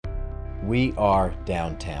We are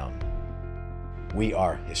downtown. We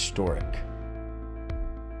are historic.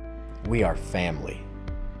 We are family.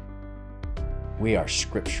 We are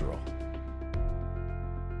scriptural.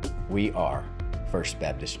 We are First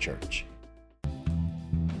Baptist Church.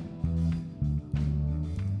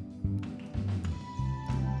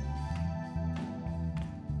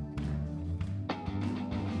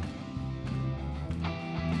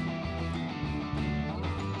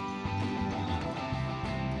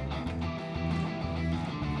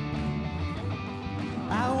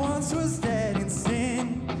 Was dead in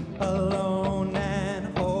sin, alone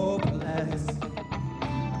and hopeless.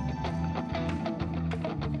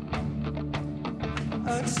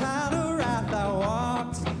 A child of wrath I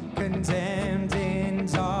walked, condemned in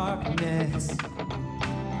darkness.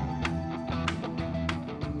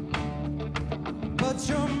 But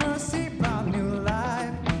your mercy brought new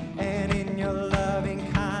life, and in your loving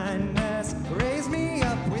kindness raised me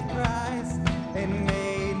up with Christ and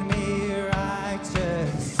made me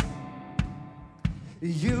righteous.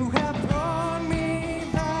 You have brought me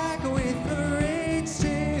back with the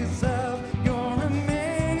riches of your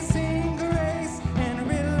amazing grace and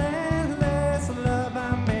relentless love.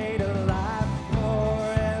 I'm made alive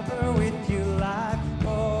forever with you, live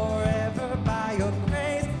forever by your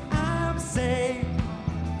grace. I'm saved.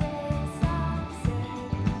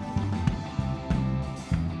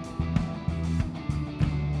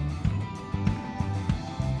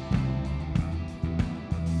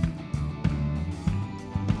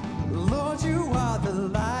 Lord, you are the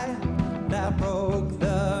light that broke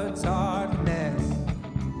the darkness.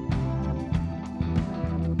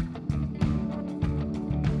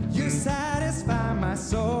 You satisfy my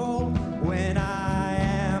soul when I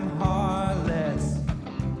am heartless.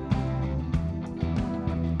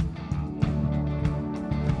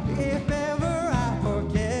 If ever I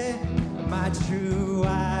forget my true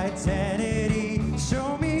identity,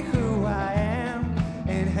 show me who I am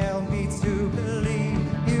and help me to believe.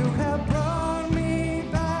 You have brought me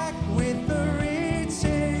back with the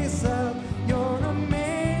riches of your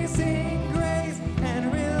amazing grace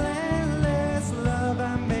and relentless love.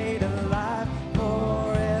 I'm made alive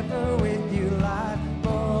forever with you, live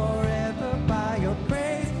forever by your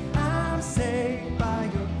grace. I'm saved by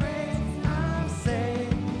your grace. I'm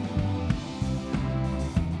saved.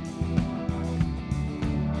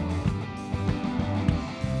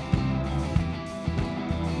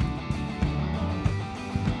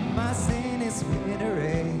 My sin has been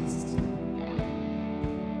erased.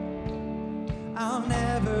 I'll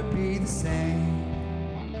never be the same.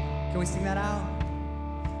 Can we sing that out?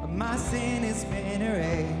 My sin has been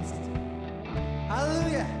erased.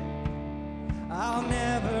 Hallelujah. I'll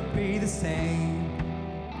never be the same.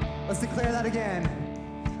 Let's declare that again.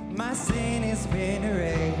 My sin has been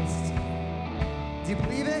erased. Do you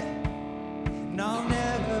believe it? And I'll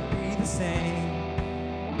never be the same.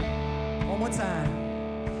 One more time.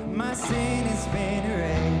 My sin has been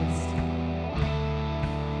erased,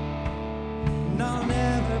 and I'll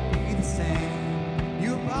never be the same.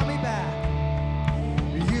 You brought me back.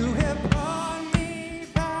 You have brought me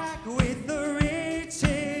back with the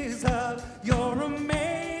riches of your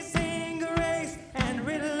amazing grace and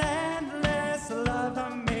relentless love.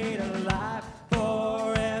 I'm made alive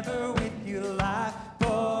forever with you, live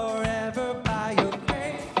forever by your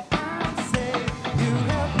grace. I'm saved. You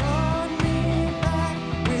have brought me back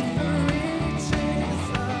with the riches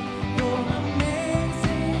of your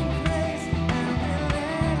amazing grace and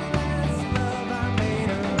relentless love.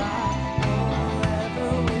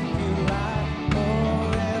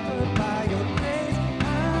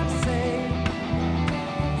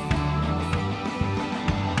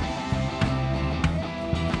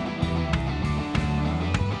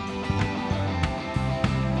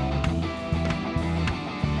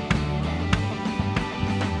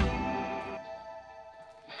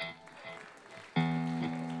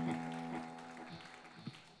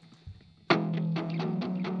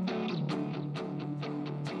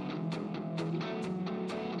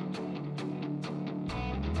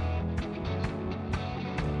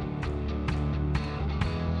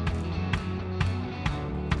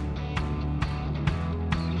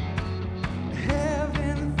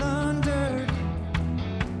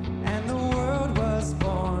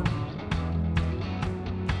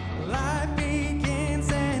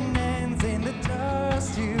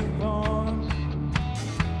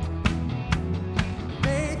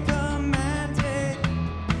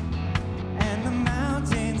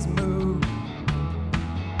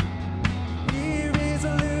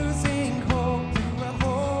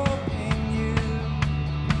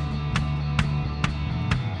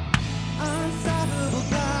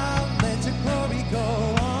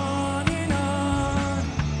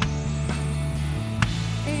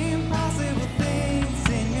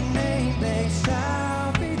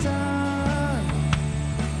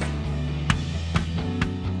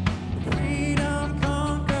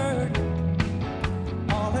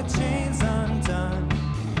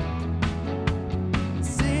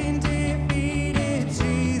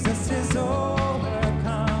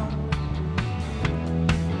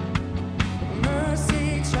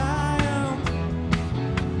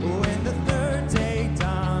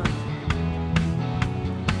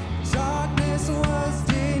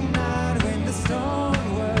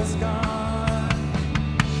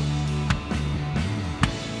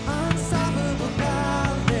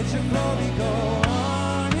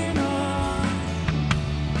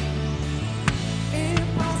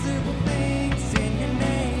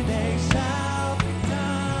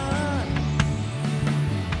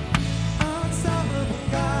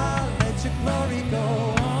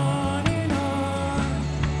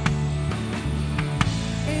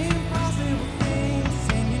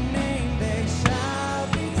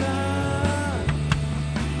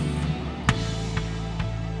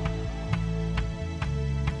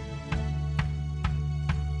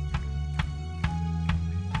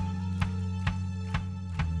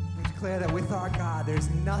 declare that with our God, there's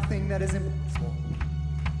nothing that is impossible.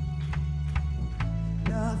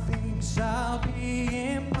 Nothing shall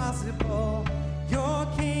be impossible. Your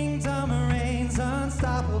kingdom reigns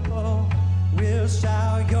unstoppable. We'll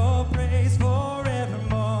shout your praise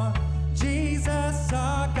forevermore. Jesus,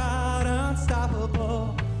 our God,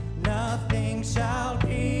 unstoppable. Nothing shall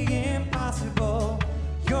be impossible.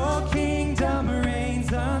 Your kingdom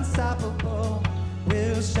reigns unstoppable.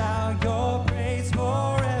 We'll shout your praise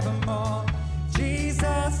forevermore.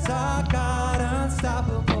 Jesus, our God,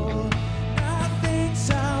 unstoppable. Nothing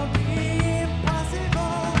shall be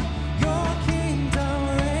impossible. Your kingdom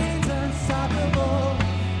reigns unstoppable.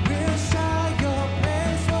 We'll shout your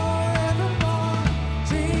praise forevermore.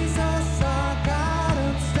 Jesus, our God,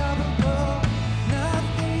 unstoppable.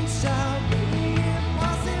 Nothing shall be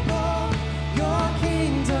impossible. Your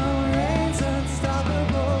kingdom reigns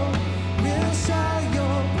unstoppable. We'll shout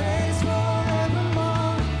your praise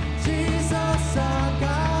forevermore. Jesus, our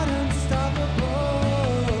God, unstoppable.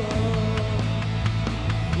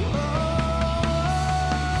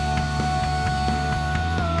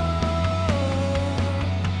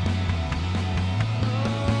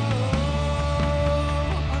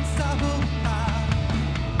 Unstoppable God,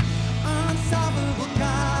 unstoppable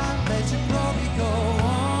God, let your glory go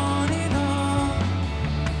on and on.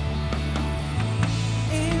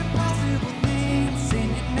 Impossible things in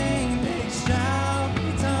your name, they shall be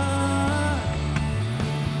done.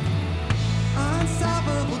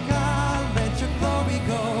 Unstoppable God, let your glory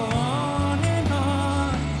go on and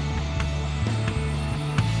on.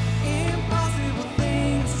 Impossible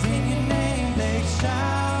things in your name, they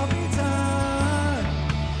shall be done.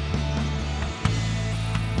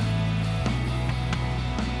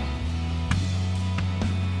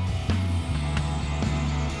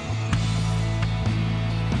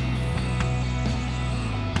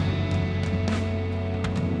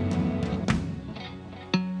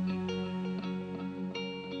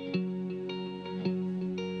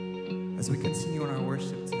 As we continue in our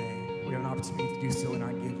worship today, we have an opportunity to do so in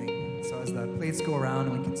our giving. So as the plates go around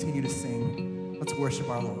and we continue to sing, let's worship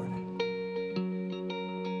our Lord.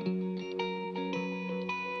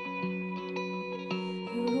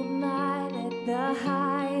 Who might let the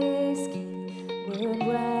highest king would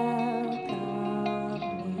welcome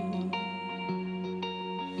me?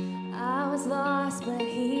 I was lost, but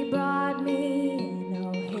he brought me in.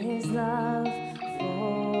 Oh, his love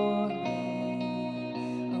for me.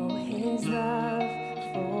 Oh, his love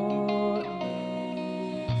for me.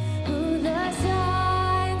 Who the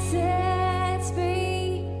Son sets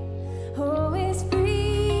free, oh, is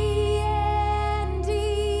free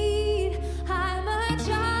indeed. I'm a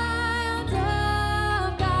child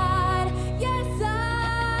of God, yes I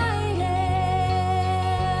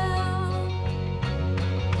am.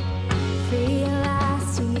 Free at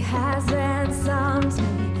last, he has ransomed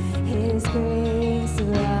me, his grace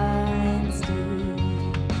runs deep.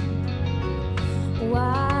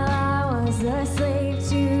 While I was a slave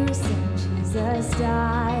to sin, Jesus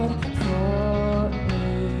died for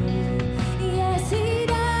me. Yes, he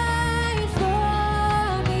died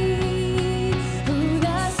for me. Who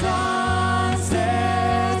the Son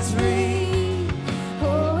sets free,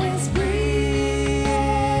 oh, is free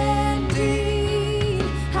indeed.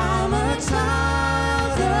 I'm a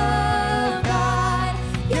child of God,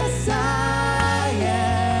 yes I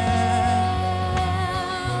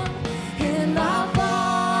am. In my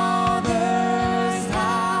Father's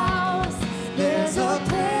house, there's a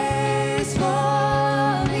place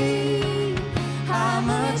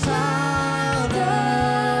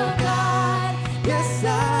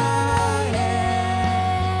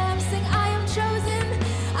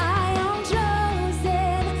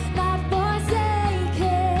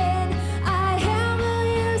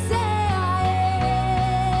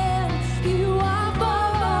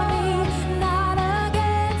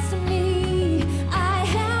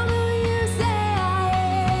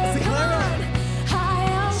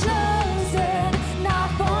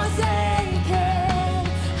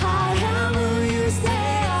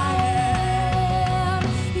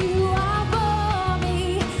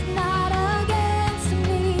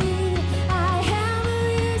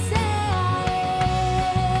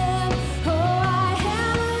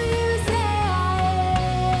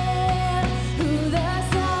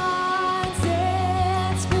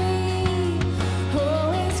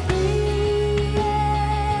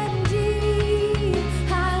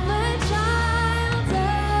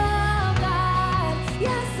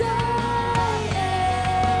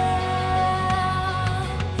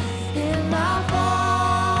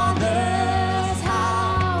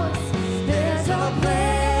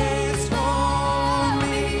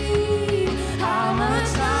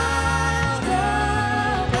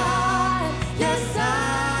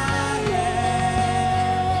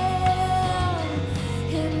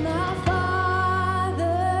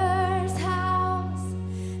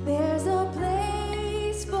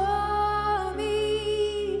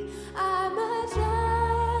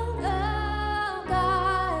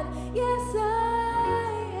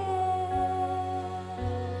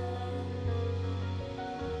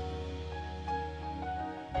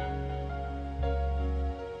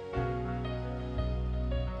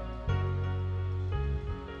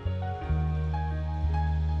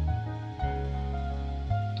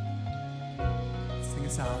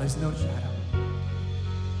reconcile. There's no shadow.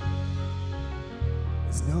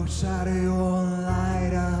 There's no shadow you won't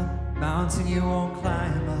light up, mountain you won't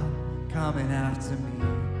climb up, coming after me.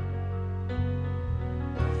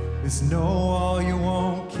 There's no wall you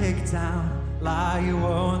won't kick down, lie you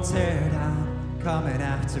won't tear down, coming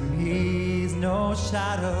after me. There's no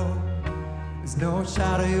shadow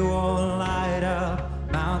you won't light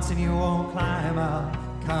up, mountain you won't climb up,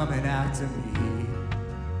 coming after me.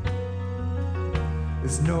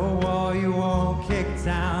 There's no wall you won't kick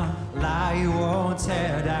down, lie you won't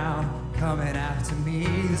tear down, coming after me.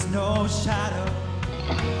 There's no shadow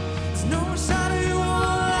you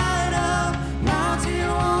won't light up, mountain you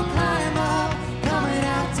won't climb up, coming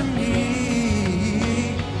after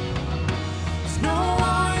me. There's no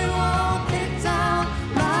wall you won't kick down,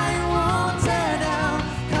 lie you won't tear down,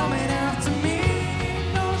 coming after me.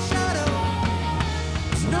 No shadow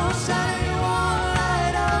you won't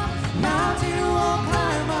light up, mountain you won't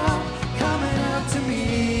climb up, coming after me.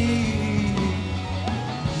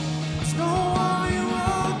 There's no wall you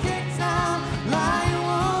won't kick down, lie you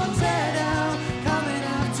won't tear down, coming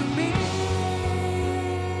after me.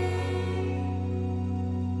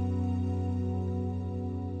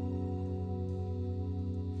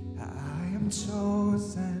 I am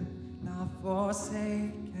chosen, not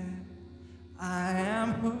forsaken. I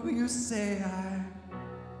am who you say I am.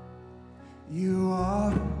 You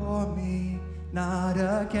are for me, not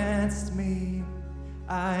against me.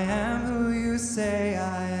 I am who you say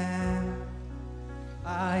I am.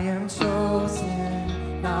 I am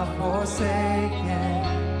chosen, not forsaken.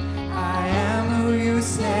 I am who you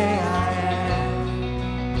say I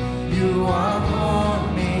am. You are for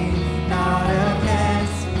me, not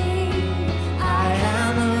against me. I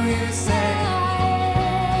am who you say I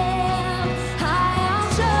am. I am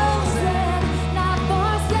chosen, not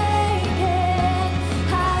forsaken.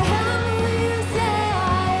 I am who you say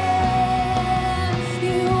I am.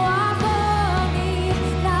 You are for me,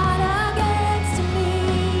 not against me.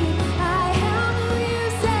 I am who you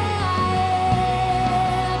say I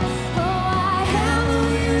am. Oh, I am who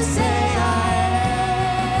you say I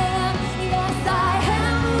am. Yes, I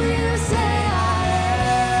am who you say I am.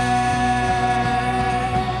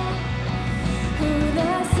 Who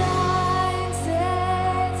the Son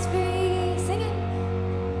sets free. Sing it.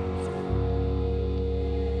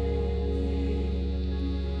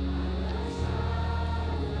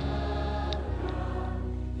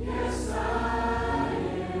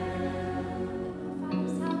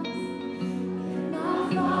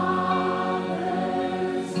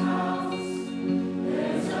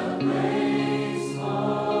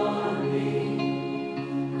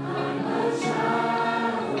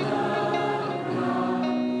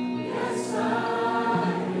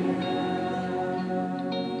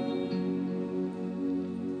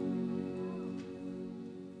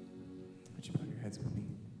 Would you bow your heads with me?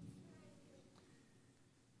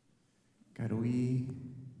 God, we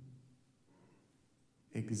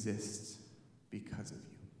exist because of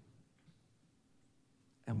you.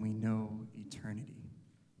 And we know eternity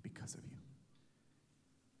because of you.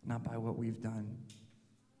 Not by what we've done,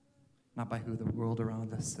 not by who the world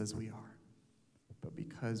around us says we are, but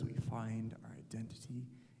because we find our identity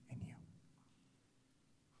in you.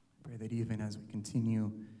 I pray that even as we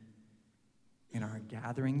continue in our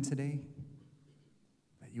gathering today,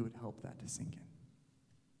 that you would help that to sink in.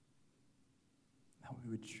 That we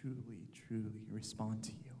would truly, truly respond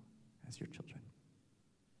to you as your children.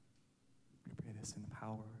 We pray this in the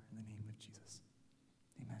power, in the name of Jesus.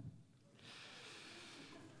 Amen.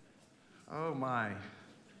 Oh my.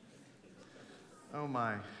 Oh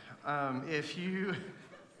my. If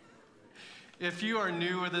you are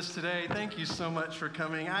new with us today, thank you so much for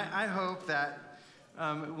coming. I hope that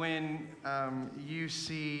when you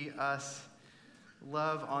see us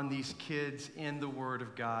love on these kids in the Word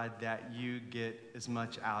of God, that you get as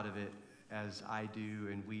much out of it as I do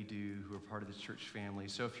and we do who are part of the church family.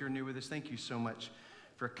 So if you're new with us, thank you so much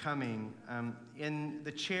for coming. In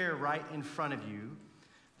the chair right in front of you,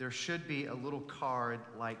 there should be a little card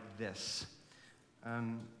like this.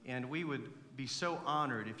 And we would be so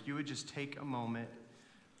honored if you would just take a moment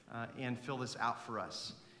and fill this out for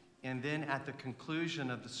us. And then at the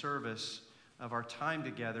conclusion of the service, of our time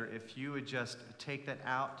together, if you would just take that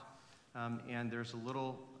out, and there's a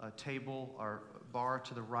little table or bar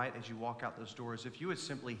to the right as you walk out those doors. If you would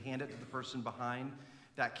simply hand it to the person behind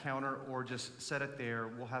that counter or just set it there,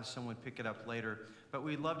 we'll have someone pick it up later. But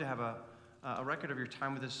we'd love to have a record of your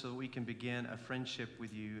time with us so that we can begin a friendship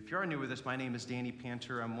with you. If you are new with us, my name is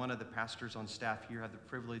Panter. I'm one of the pastors on staff here. I have the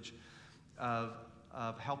privilege of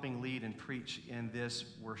helping lead and preach in this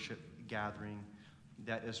worship gathering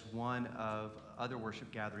that is one of other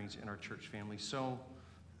worship gatherings in our church family. So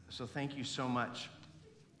thank you so much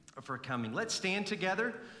for coming. Let's stand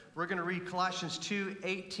together. We're going to read Colossians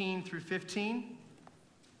 2:18 through 15.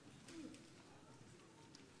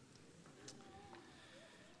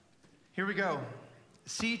 Here we go.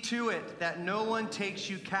 See to it that no one takes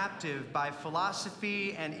you captive by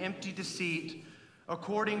philosophy and empty deceit,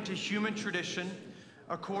 according to human tradition,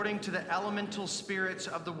 according to the elemental spirits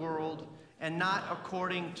of the world, and not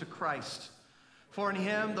according to Christ. For in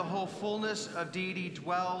him the whole fullness of deity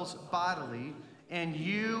dwells bodily, and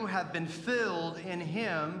you have been filled in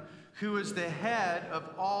him who is the head of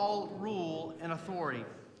all rule and authority.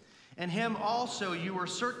 In him also you were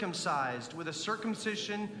circumcised with a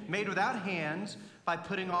circumcision made without hands, by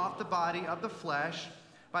putting off the body of the flesh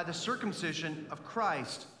by the circumcision of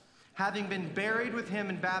Christ, having been buried with him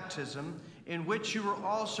in baptism, in which you were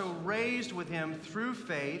also raised with him through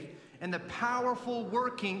faith in the powerful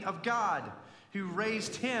working of God, who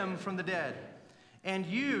raised him from the dead. And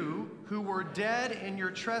you, who were dead in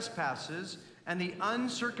your trespasses and the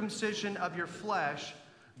uncircumcision of your flesh,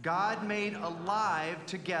 God made alive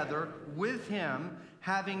together with him,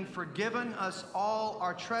 having forgiven us all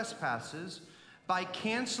our trespasses, by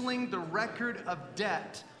canceling the record of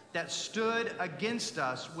debt that stood against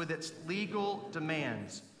us with its legal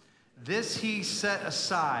demands. This he set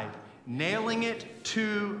aside, nailing it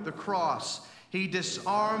to the cross. He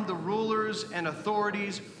disarmed the rulers and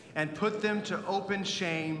authorities and put them to open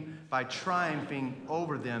shame by triumphing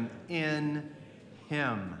over them in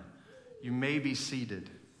him. You may be seated.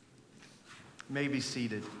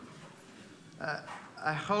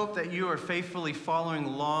 I hope that you are faithfully following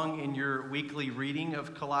along in your weekly reading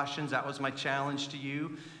of Colossians. That was my challenge to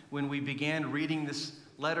you when we began reading this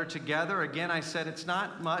letter together. Again, I said it's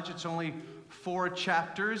not much. It's only 4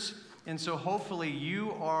 chapters. And so hopefully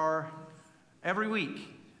you are every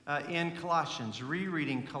week in Colossians,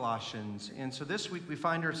 rereading Colossians. And so this week we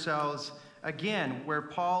find ourselves again where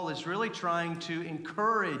Paul is really trying to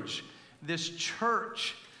encourage this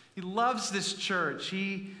church. He loves this church.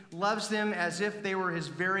 He loves them as if they were his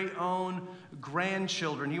very own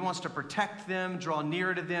grandchildren. He wants to protect them, draw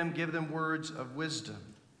near to them, give them words of wisdom.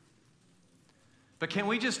 But can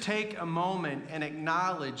we just take a moment and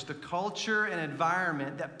acknowledge the culture and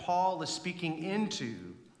environment that Paul is speaking into?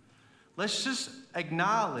 Let's just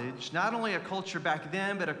acknowledge not only a culture back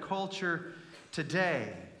then, but a culture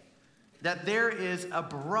today. That there is a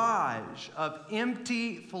barrage of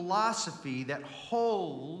empty philosophy that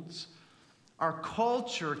holds our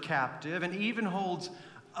culture captive and even holds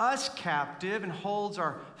us captive and holds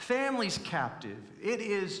our families captive. It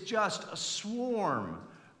is just a swarm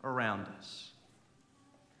around us.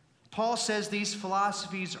 Paul says these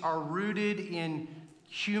philosophies are rooted in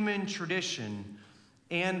human tradition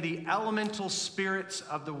and the elemental spirits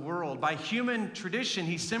of the world. By human tradition,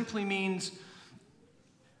 he simply means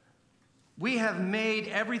we have made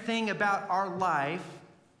everything about our life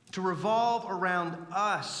to revolve around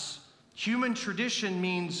us. Human tradition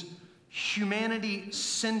means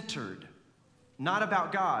humanity-centered, not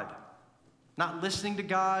about God, not listening to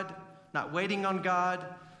God, not waiting on God,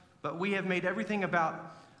 but we have made everything about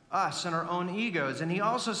us and our own egos. And he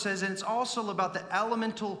also says, and it's also about the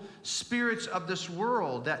elemental spirits of this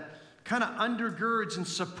world that kind of undergirds and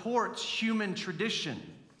supports human tradition,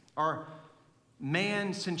 our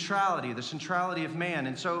man centrality, the centrality of man.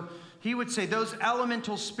 And so he would say those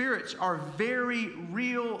elemental spirits are very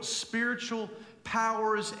real spiritual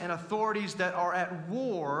powers and authorities that are at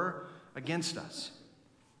war against us.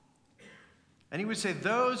 And he would say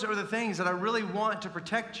those are the things that I really want to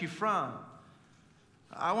protect you from.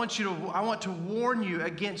 I want to warn you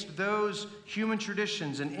against those human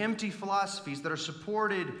traditions and empty philosophies that are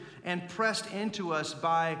supported and pressed into us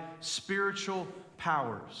by spiritual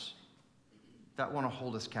powers that want to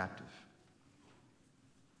hold us captive.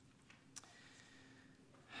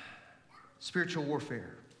 Spiritual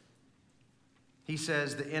warfare. He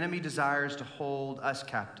says the enemy desires to hold us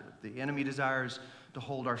captive. The enemy desires to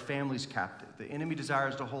hold our families captive. The enemy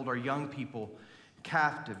desires to hold our young people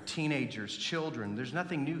captive, teenagers, children. There's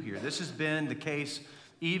nothing new here. This has been the case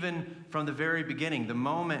even from the very beginning. The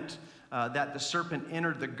moment that the serpent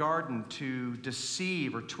entered the garden to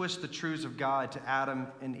deceive or twist the truths of God to Adam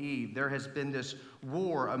and Eve, there has been this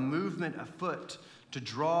war, a movement afoot to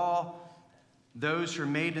draw those who are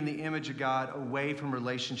made in the image of God away from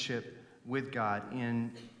relationship with God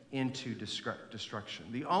into destruction.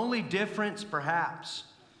 The only difference, perhaps,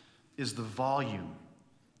 is the volume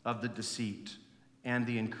of the deceit and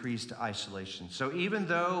the increased isolation. So even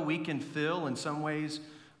though we can feel in some ways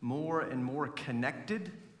more and more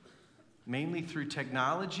connected, mainly through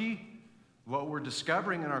technology, what we're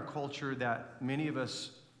discovering in our culture that many of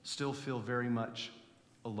us still feel very much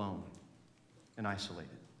alone and isolated.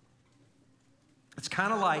 It's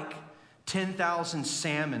kind of like 10,000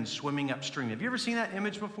 salmon swimming upstream. Have you ever seen that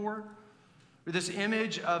image before? Or this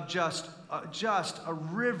image of just a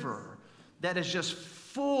river that is just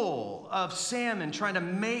full of salmon trying to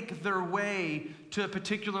make their way to a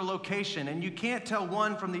particular location. And you can't tell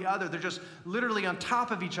one from the other. They're just literally on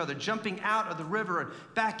top of each other, jumping out of the river and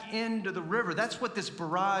back into the river. That's what this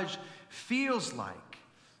barrage feels like.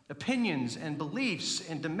 Opinions and beliefs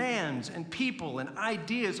and demands and people and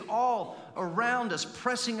ideas all around us,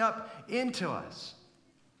 pressing up into us.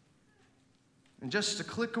 And just a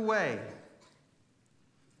click away,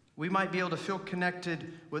 we might be able to feel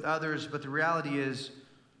connected with others, but the reality is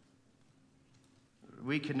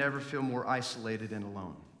we can never feel more isolated and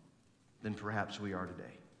alone than perhaps we are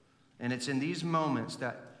today. And it's in these moments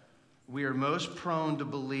that we are most prone to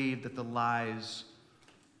believe that the lies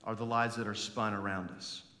are the lies that are spun around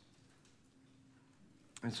us.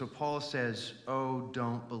 And so Paul says, oh,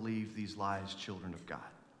 don't believe these lies, children of God.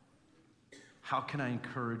 How can I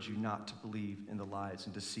encourage you not to believe in the lies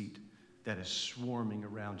and deceit that is swarming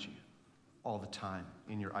around you all the time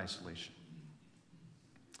in your isolation?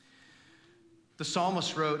 The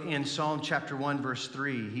psalmist wrote in Psalm chapter 1, verse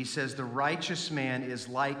 3, he says, the righteous man is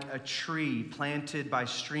like a tree planted by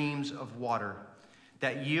streams of water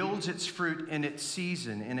that yields its fruit in its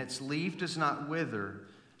season, and its leaf does not wither,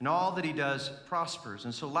 and all that he does prospers.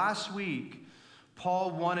 And so last week, Paul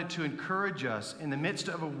wanted to encourage us in the midst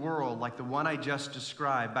of a world like the one I just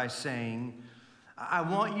described by saying, I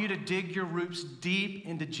want you to dig your roots deep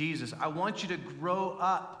into Jesus. I want you to grow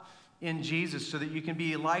up in Jesus so that you can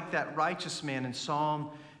be like that righteous man in Psalm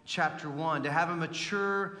chapter 1, to have a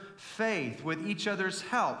mature faith with each other's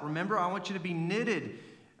help. Remember, I want you to be knitted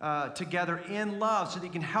together in love so that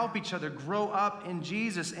you can help each other grow up in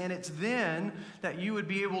Jesus. And it's then that you would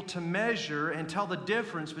be able to measure and tell the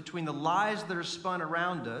difference between the lies that are spun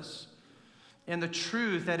around us and the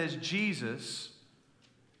truth that is Jesus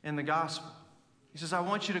and the gospel. He says, I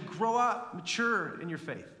want you to grow up, mature in your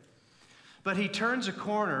faith. But he turns a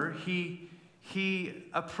corner. He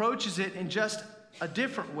approaches it in just a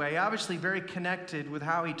different way, obviously very connected with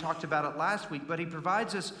how he talked about it last week, but he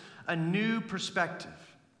provides us a new perspective.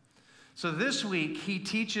 So this week, he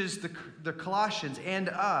teaches the Colossians and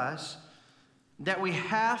us that we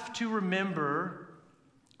have to remember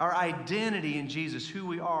our identity in Jesus, who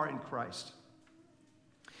we are in Christ.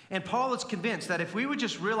 And Paul is convinced that if we would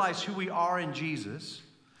just realize who we are in Jesus,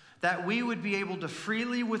 that we would be able to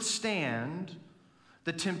freely withstand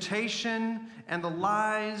the temptation and the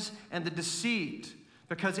lies and the deceit,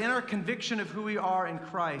 because in our conviction of who we are in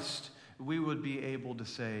Christ, we would be able to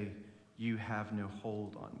say, you have no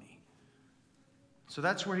hold on me. So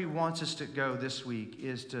that's where he wants us to go this week,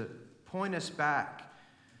 is to point us back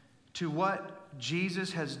to what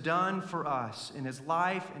Jesus has done for us in his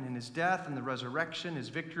life and in his death and the resurrection, his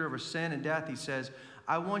victory over sin and death. He says,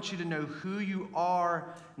 I want you to know who you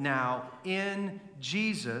are now in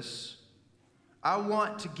Jesus. I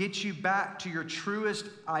want to get you back to your truest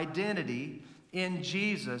identity in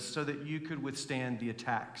Jesus so that you could withstand the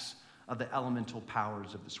attacks of the elemental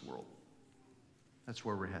powers of this world. That's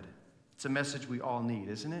where we're headed. It's a message we all need,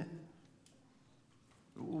 isn't it?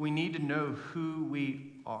 We need to know who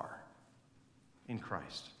we are in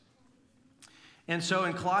Christ. And so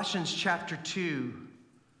in Colossians chapter 2,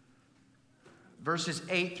 verses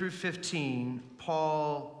 8 through 15,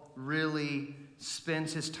 Paul really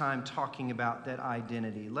spends his time talking about that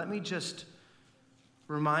identity. Let me just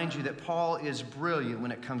remind you that Paul is brilliant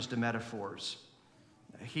when it comes to metaphors.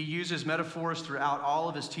 He uses metaphors throughout all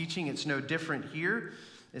of his teaching. It's no different here,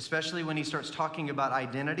 especially when he starts talking about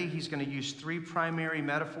identity. He's going to use three primary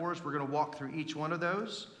metaphors. We're going to walk through each one of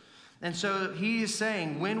those. And so he is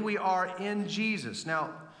saying, when we are in Jesus. Now,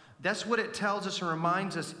 that's what it tells us and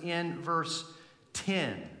reminds us in verse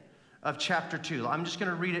 10 of chapter 2. I'm just going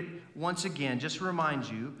to read it once again, just to remind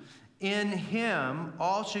you. In him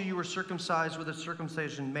also you were circumcised with a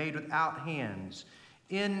circumcision made without hands.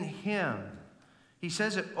 In him. He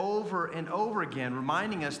says it over and over again,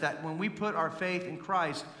 reminding us that when we put our faith in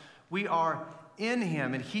Christ, we are in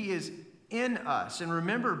him and he is in us. And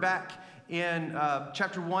remember back in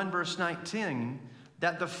chapter 1, verse 19,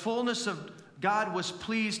 that the fullness of God was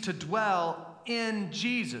pleased to dwell in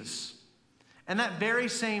Jesus. And that very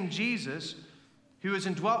same Jesus, who is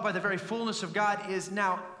indwelt by the very fullness of God, is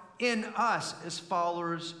now in us as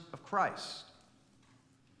followers of Christ.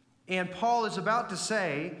 And Paul is about to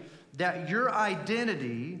say that your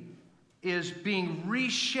identity is being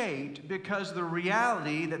reshaped because the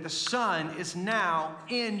reality that the Son is now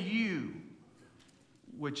in you.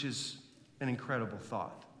 which is an incredible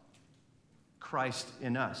thought. Christ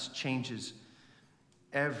in us changes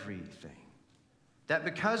everything. That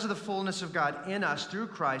because of the fullness of God in us through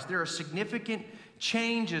Christ, there are significant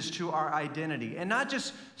changes to our identity. And not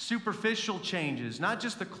just superficial changes, not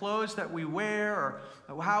just the clothes that we wear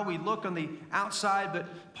or how we look on the outside, but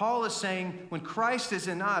Paul is saying when Christ is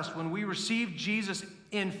in us, when we receive Jesus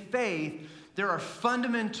in faith, there are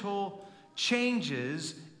fundamental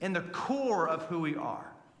changes in the core of who we are.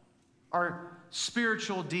 Our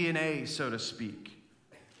spiritual DNA, so to speak.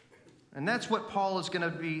 And that's what Paul is going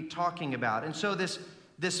to be talking about. And so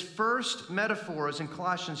this first metaphor is in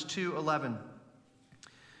Colossians 2:11.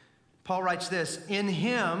 Paul writes this, in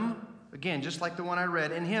him, again, just like the one I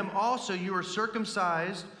read, in him also you are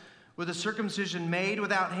circumcised with a circumcision made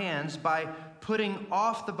without hands by putting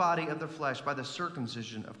off the body of the flesh by the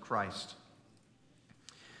circumcision of Christ.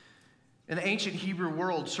 In the ancient Hebrew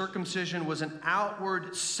world, circumcision was an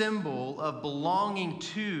outward symbol of belonging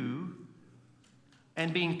to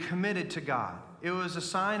and being committed to God. It was a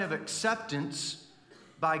sign of acceptance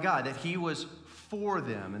by God, that he was for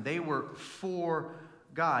them and they were for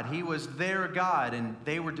God. He was their God and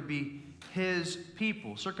they were to be his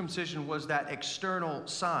people. Circumcision was that external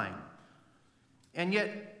sign. And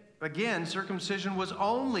yet, again, circumcision was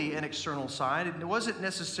only an external sign. It wasn't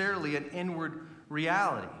necessarily an inward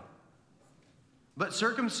reality. But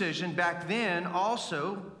circumcision back then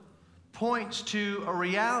also points to a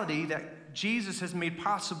reality that Jesus has made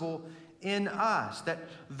possible in us, that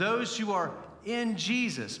those who are in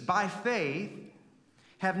Jesus by faith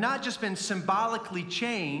have not just been symbolically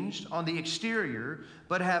changed on the exterior,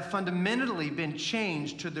 but have fundamentally been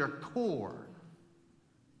changed to their core.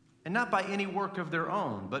 And not by any work of their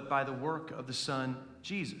own, but by the work of the Son,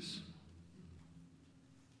 Jesus.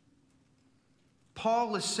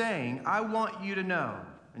 Paul is saying, I want you to know,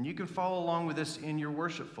 and you can follow along with this in your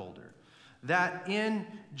worship folder, that in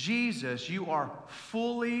Jesus you are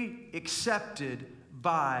fully accepted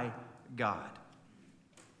by God.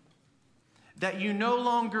 That you no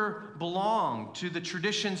longer belong to the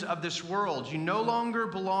traditions of this world. You no longer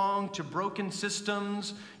belong to broken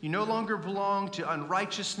systems. You no longer belong to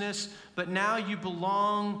unrighteousness, but now you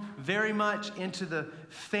belong very much into the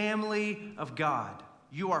family of God.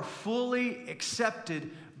 You are fully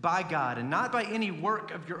accepted by God, and not by any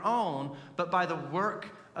work of your own, but by the work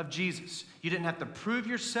of Jesus. You didn't have to prove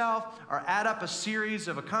yourself or add up a series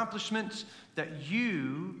of accomplishments. That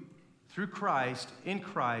you, through Christ, in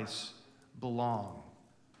Christ, belong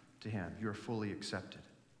to him. You are fully accepted.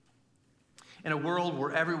 In a world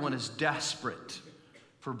where everyone is desperate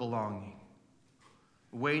for belonging,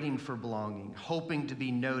 waiting for belonging, hoping to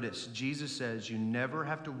be noticed, Jesus says you never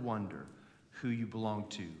have to wonder who you belong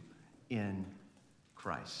to in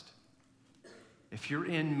Christ. If you're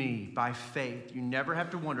in me by faith, you never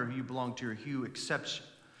have to wonder who you belong to or who accepts you.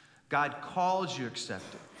 God calls you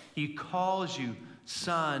accepted. He calls you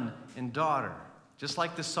son and daughter. Just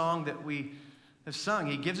like the song that we have sung,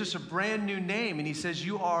 he gives us a brand new name and he says,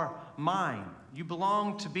 you are mine. You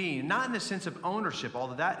belong to me. Not in the sense of ownership,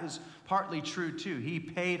 although that is partly true too. He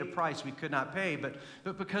paid a price we could not pay, but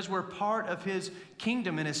because we're part of his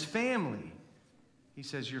kingdom and his family, he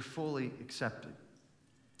says, you're fully accepted.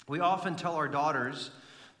 We often tell our daughters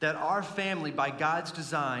that our family, by God's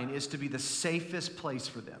design, is to be the safest place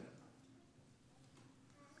for them.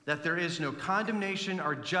 That there is no condemnation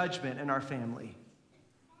or judgment in our family.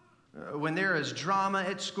 When there is drama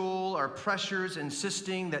at school or pressures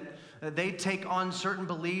insisting that they take on certain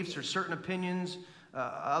beliefs or certain opinions,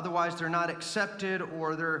 otherwise they're not accepted,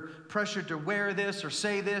 or they're pressured to wear this or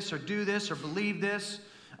say this or do this or believe this,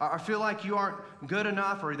 or feel like you aren't good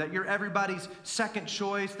enough or that you're everybody's second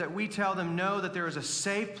choice, that we tell them no, that there is a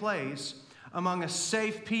safe place among a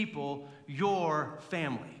safe people, your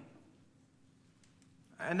family.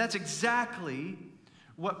 And that's exactly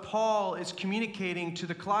what Paul is communicating to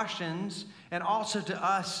the Colossians and also to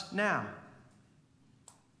us now.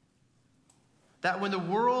 That when the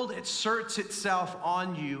world asserts itself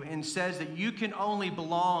on you and says that you can only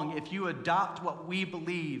belong if you adopt what we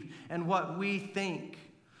believe and what we think,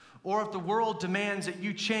 or if the world demands that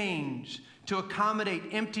you change to accommodate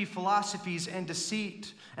empty philosophies and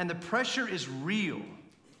deceit, and the pressure is real.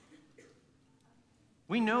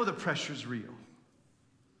 We know the pressure is real.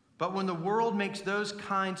 But when the world makes those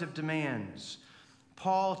kinds of demands,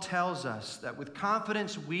 Paul tells us that with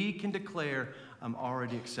confidence we can declare, I'm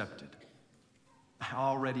already accepted. I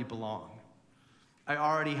already belong. I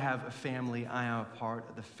already have a family. I am a part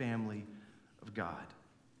of the family of God.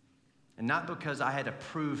 And not because I had to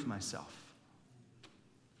prove myself,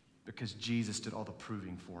 because Jesus did all the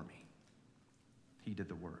proving for me. He did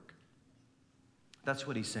the work. That's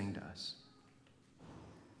what he's saying to us.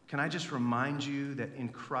 Can I just remind you that in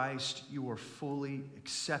Christ you are fully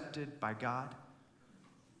accepted by God?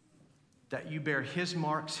 That you bear his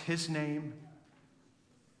marks, his name.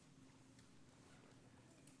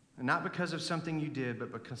 And not because of something you did,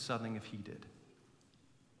 but because something he did.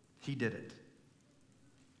 He did it.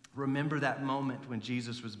 Remember that moment when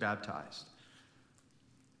Jesus was baptized.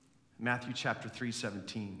 Matthew chapter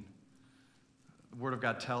 3:17. The Word of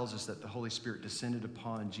God tells us that the Holy Spirit descended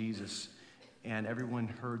upon Jesus, and everyone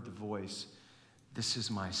heard the voice, "This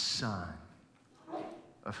is my Son,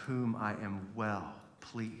 of whom I am well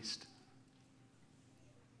pleased."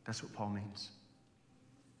 That's what Paul means.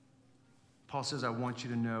 Paul says, I want you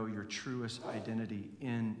to know your truest identity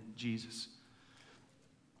in Jesus.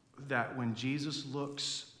 That when Jesus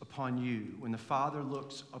looks upon you, when the Father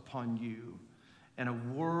looks upon you, and a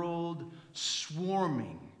world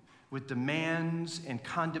swarming with demands and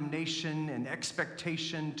condemnation and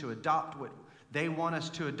expectation to adopt what they want us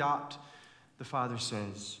to adopt, the Father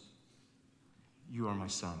says, you are my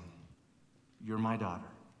son, you're my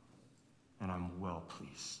daughter, and I'm well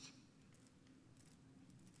pleased.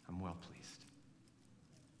 I'm well pleased.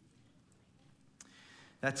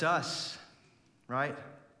 That's us, right?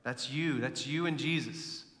 That's you and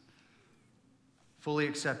Jesus, fully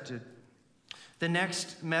accepted. The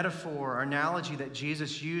next metaphor or analogy that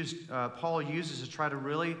Jesus used, Paul uses to try to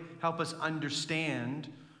really help us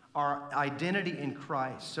understand our identity in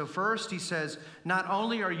Christ. So first he says, not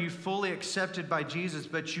only are you fully accepted by Jesus,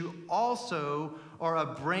 but you also are a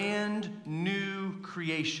brand new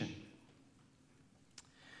creation.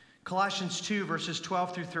 Colossians 2 verses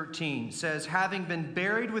 12 through 13 says, having been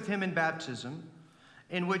buried with him in baptism,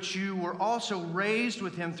 in which you were also raised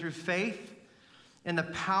with him through faith in the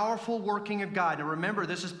powerful working of God. Now remember,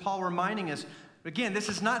 this is Paul reminding us, again, this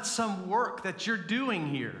is not some work that you're doing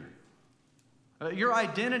here. Your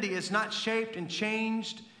identity is not shaped and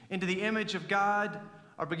changed into the image of God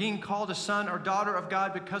or being called a son or daughter of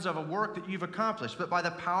God because of a work that you've accomplished, but by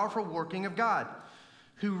the powerful working of God,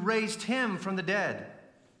 who raised him from the dead.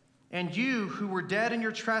 And you who were dead in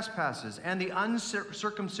your trespasses and the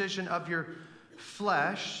uncircumcision of your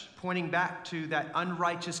flesh, pointing back to that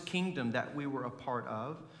unrighteous kingdom that we were a part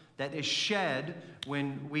of, that is shed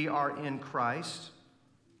when we are in Christ,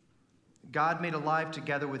 God made alive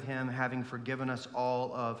together with him, having forgiven us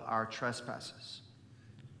all of our trespasses.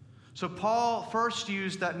 So Paul first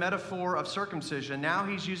used that metaphor of circumcision. Now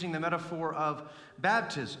he's using the metaphor of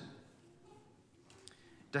baptism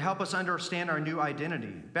to help us understand our new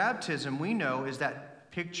identity. Baptism, we know, is that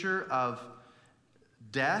picture of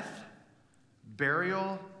death,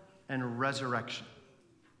 burial, and resurrection.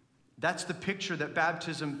 That's the picture that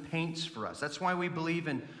baptism paints for us. That's why we believe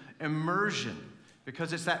in immersion,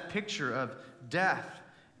 because it's that picture of death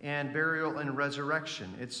and burial and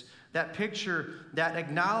resurrection. It's that picture that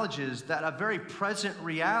acknowledges that a very present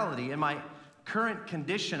reality in my current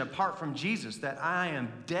condition apart from Jesus, that I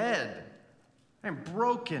am dead. I'm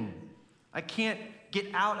broken. I can't get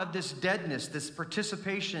out of this deadness, this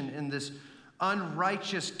participation in this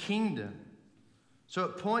unrighteous kingdom. So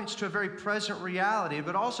it points to a very present reality,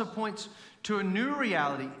 but also points to a new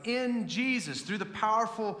reality in Jesus through the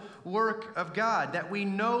powerful work of God, that we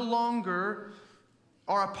no longer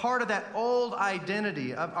are a part of that old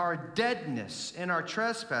identity of our deadness and our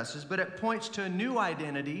trespasses, but it points to a new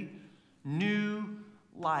identity, new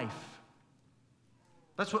life.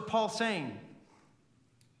 That's what Paul's saying.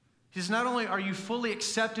 He says, not only are you fully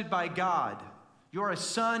accepted by God, you're a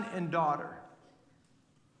son and daughter,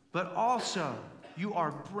 but also you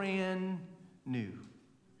are brand new.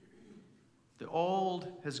 The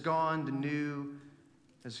old has gone, the new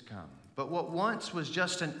has come. But what once was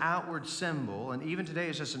just an outward symbol, and even today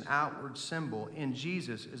is just an outward symbol, in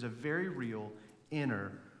Jesus is a very real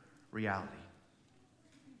inner reality.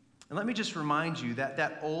 And let me just remind you that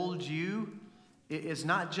that old you is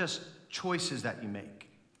not just choices that you make.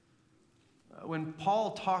 When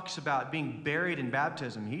Paul talks about being buried in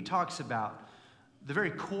baptism, he talks about the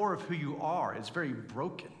very core of who you are is very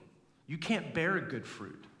broken. You can't bear good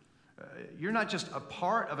fruit. You're not just a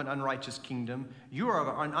part of an unrighteous kingdom. You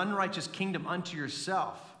are an unrighteous kingdom unto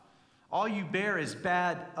yourself. All you bear is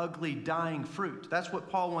bad, ugly, dying fruit. That's what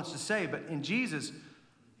Paul wants to say. But in Jesus,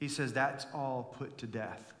 he says that's all put to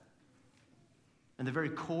death. And the very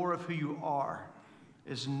core of who you are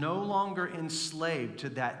is no longer enslaved to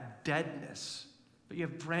that deadness, but you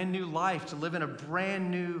have brand new life to live in a brand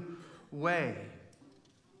new way.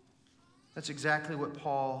 That's exactly what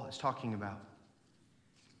Paul is talking about.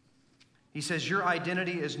 He says your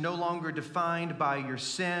identity is no longer defined by your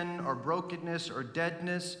sin or brokenness or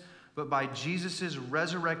deadness, but by Jesus'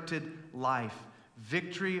 resurrected life,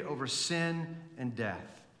 victory over sin and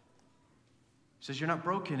death. He says, you're not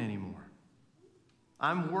broken anymore.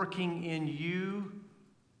 I'm working in you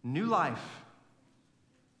new life.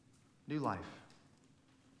 New life.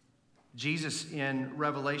 Jesus in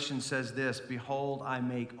Revelation says this, behold, I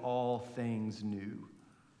make all things new.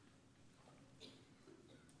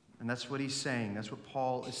 And that's what he's saying. That's what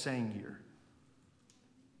Paul is saying here.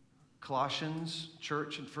 Colossians,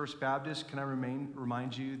 church and First Baptist, can I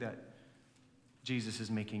remind you that Jesus is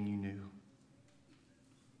making you new.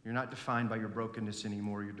 You're not defined by your brokenness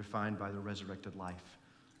anymore. You're defined by the resurrected life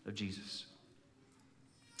of Jesus.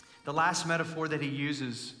 The last metaphor that he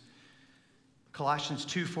uses, Colossians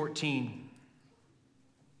 2:14.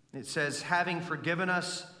 It says, having forgiven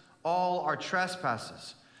us all our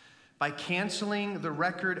trespasses by canceling the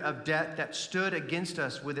record of debt that stood against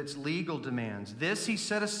us with its legal demands. This he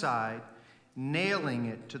set aside, nailing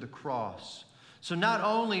it to the cross. So not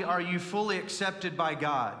only are you fully accepted by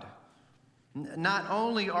God, not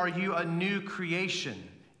only are you a new creation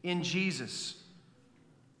in Jesus,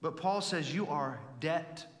 but Paul says you are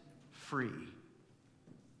debt-free.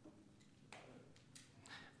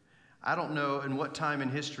 I don't know in what time in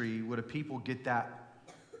history would a people get that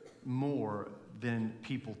more than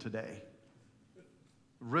people today.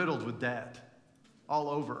 Riddled with debt all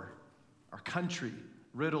over our country,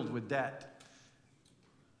 riddled with debt.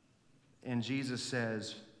 And Jesus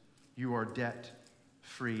says, you are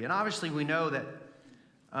debt-free. And obviously we know that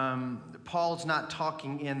Paul's not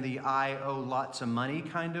talking in the I owe lots of money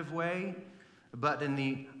kind of way, but in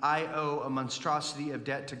the I owe a monstrosity of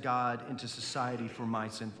debt to God and to society for my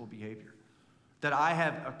sinful behavior. That I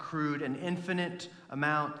have accrued an infinite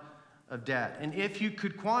amount of debt. And if you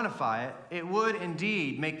could quantify it, it would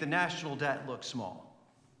indeed make the national debt look small.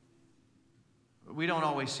 We don't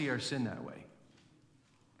always see our sin that way.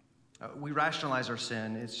 We rationalize our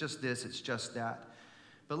sin. It's just this, it's just that.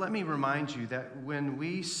 But let me remind you that when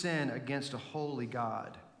we sin against a holy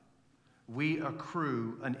God, we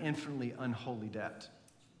accrue an infinitely unholy debt.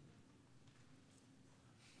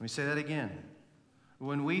 Let me say that again.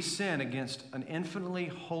 When we sin against an infinitely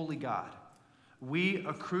holy God, we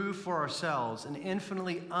accrue for ourselves an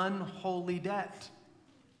infinitely unholy debt.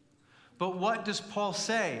 But what does Paul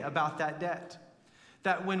say about that debt?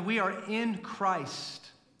 That when we are in Christ,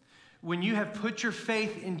 when you have put your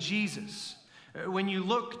faith in Jesus, when you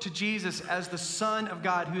look to Jesus as the Son of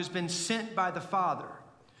God who has been sent by the Father,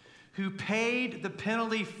 who paid the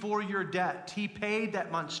penalty for your debt. He paid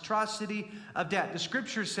that monstrosity of debt. The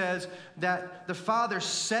scripture says that the Father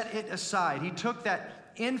set it aside. He took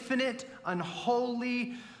that infinite,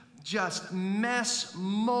 unholy, just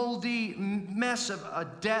moldy mess of a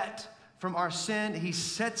debt from our sin. He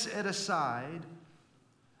sets it aside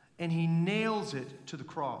and he nails it to the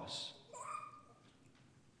cross.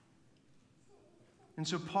 And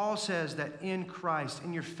so Paul says that in Christ,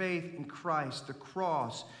 in your faith in Christ, the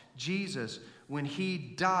cross, Jesus, when he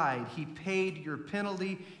died, he paid your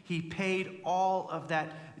penalty. He paid all of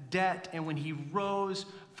that debt. And when he rose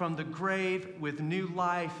from the grave with new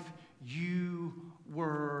life, you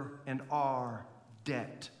were and are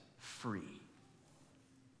debt-free.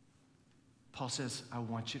 Paul says, I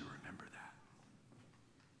want you to remember that.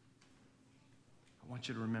 I want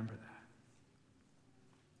you to remember that.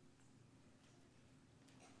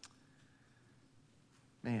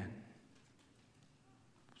 Man.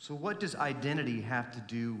 So what does identity have to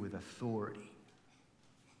do with authority?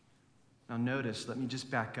 Now notice, let me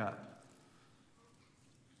just back up.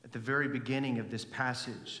 At the very beginning of this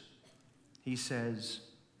passage, he says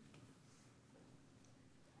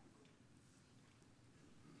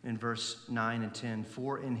in verse 9 and 10,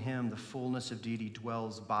 for in him the fullness of deity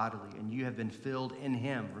dwells bodily, and you have been filled in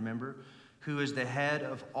him, remember, who is the head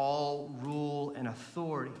of all rule and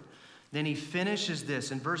authority. Then he finishes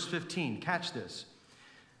this in verse 15. Catch this.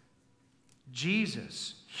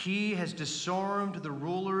 Jesus, he has disarmed the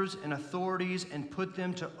rulers and authorities and put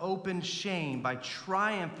them to open shame by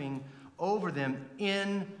triumphing over them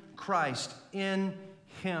in Christ, in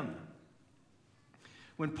him.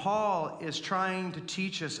 When Paul is trying to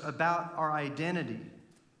teach us about our identity,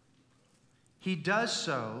 he does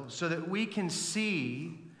so that we can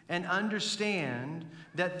see and understand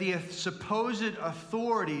that the supposed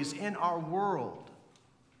authorities in our world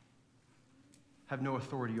have no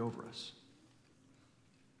authority over us.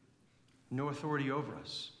 No authority over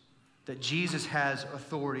us. That Jesus has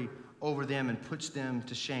authority over them and puts them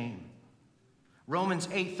to shame. Romans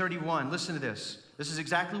 8:31, listen to this. This is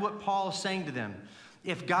exactly what Paul is saying to them.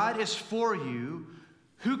 If God is for you,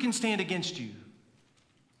 who can stand against you?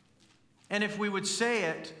 And if we would say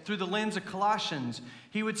it through the lens of Colossians,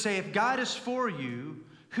 he would say, if God is for you,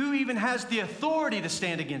 Who even has the authority to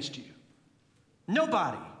stand against you?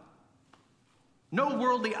 Nobody. No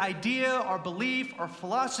worldly idea or belief or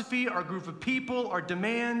philosophy or group of people or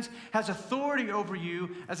demands has authority over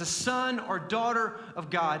you as a son or daughter of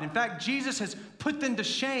God. In fact, Jesus has put them to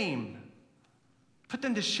shame. Put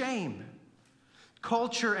them to shame.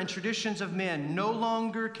 Culture and traditions of men no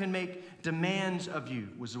longer can make demands of you,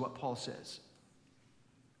 was what Paul says.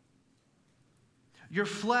 Your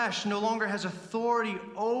flesh no longer has authority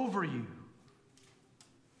over you.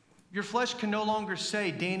 Your flesh can no longer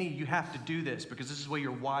say, Danny, you have to do this because this is the way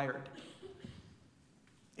you're wired.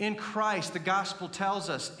 In Christ, the gospel tells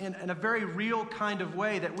us in a very real kind of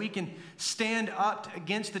way that we can stand up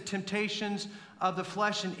against the temptations of the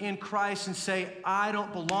flesh and in Christ and say, I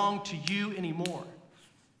don't belong to you anymore.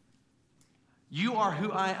 You are who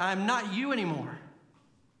I'm not you anymore.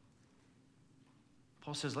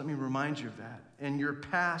 Paul says, let me remind you of that. And your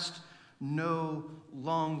past no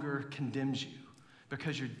longer condemns you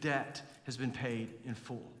because your debt has been paid in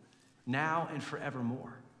full, now and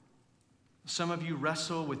forevermore. Some of you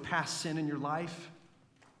wrestle with past sin in your life,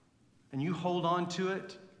 and you hold on to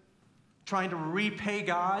it, trying to repay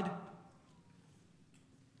God,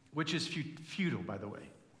 which is futile, by the way.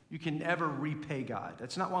 You can never repay God.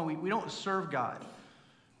 That's not why we don't serve God,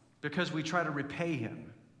 because we try to repay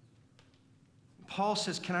him. Paul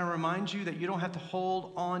says, can I remind you that you don't have to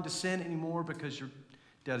hold on to sin anymore because your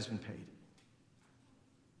debt has been paid?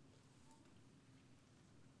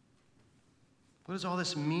 What does all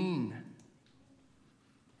this mean?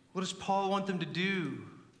 What does Paul want them to do?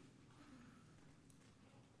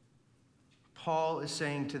 Paul is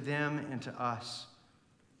saying to them and to us,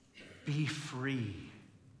 be free.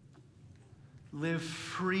 Live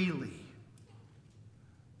freely.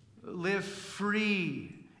 Live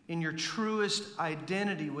free in your truest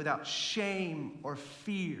identity without shame or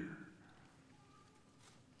fear.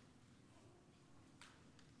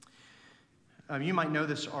 You might know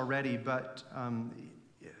this already, but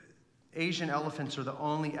Asian elephants are the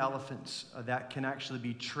only elephants that can actually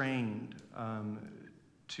be trained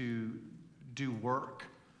to do work.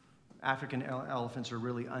 African elephants are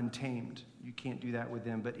really untamed. You can't do that with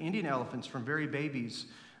them. But Indian elephants, from very babies,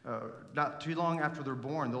 not too long after they're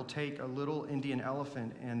born, they'll take a little Indian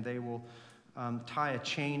elephant and they will tie a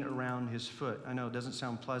chain around his foot. I know it doesn't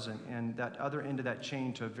sound pleasant. And that other end of that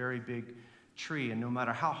chain to a very big tree. And no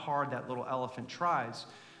matter how hard that little elephant tries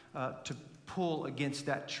to pull against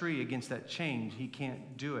that tree, against that chain, he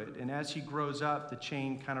can't do it. And as he grows up, the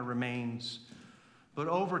chain kind of remains. But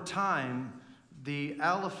over time, the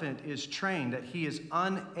elephant is trained that he is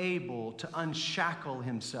unable to unshackle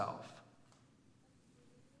himself.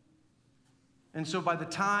 And so by the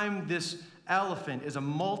time this elephant is a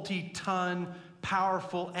multi-ton,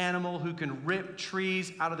 powerful animal who can rip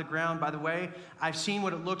trees out of the ground. By the way, I've seen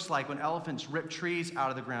what it looks like when elephants rip trees out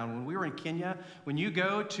of the ground. When we were in Kenya, when you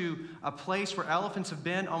go to a place where elephants have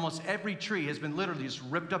been, almost every tree has been literally just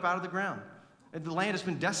ripped up out of the ground. And the land has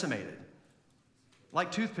been decimated,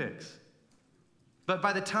 like toothpicks. But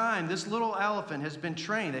by the time this little elephant has been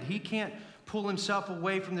trained that he can't pull himself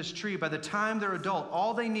away from this tree, by the time they're adult,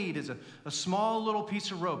 all they need is a small little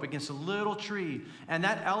piece of rope against a little tree, and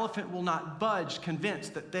that elephant will not budge,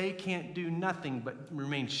 convinced that they can't do nothing but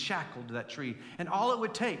remain shackled to that tree. And all it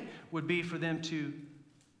would take would be for them to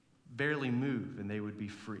barely move, and they would be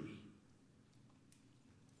free.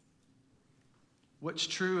 What's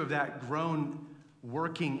true of that grown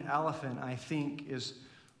working elephant, I think, is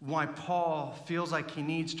why Paul feels like he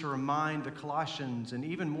needs to remind the Colossians, and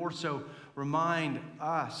even more so, remind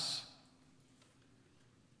us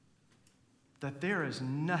that there is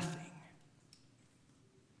nothing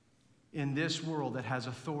in this world that has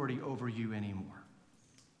authority over you anymore.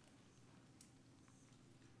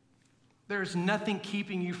 There's nothing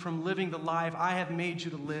keeping you from living the life I have made you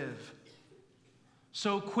to live.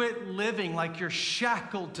 So quit living like you're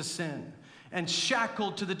shackled to sin and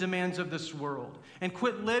shackled to the demands of this world. And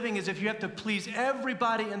quit living as if you have to please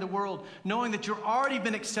everybody in the world, knowing that you've already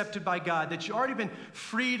been accepted by God, that you've already been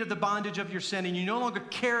freed of the bondage of your sin, and you no longer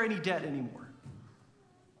carry any debt anymore.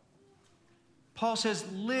 Paul says,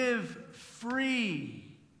 live free.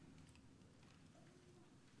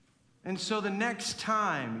 And so the next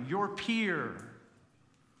time your peer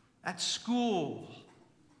at school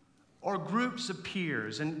or groups of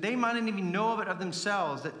peers, and they might not even know of it of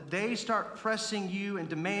themselves, that they start pressing you and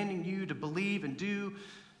demanding you to believe and do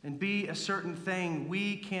and be a certain thing,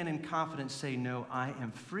 we can in confidence say, no, I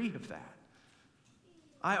am free of that.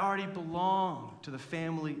 I already belong to the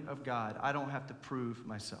family of God. I don't have to prove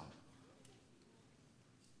myself.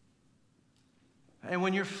 And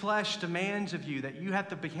when your flesh demands of you that you have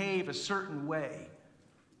to behave a certain way,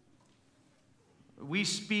 We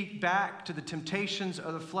speak back to the temptations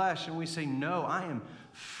of the flesh and we say, no, I am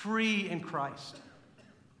free in Christ.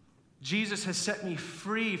 Jesus has set me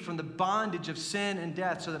free from the bondage of sin and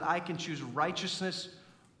death so that I can choose righteousness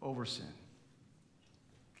over sin.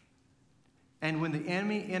 And when the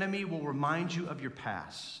enemy will remind you of your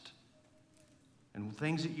past and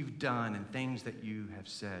things that you've done and things that you have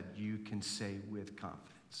said, you can say with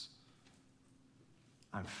confidence,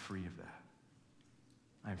 I'm free of that.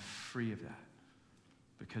 I'm free of that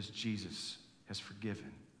because Jesus has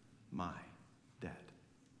forgiven my debt.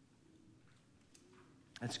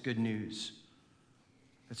 That's good news.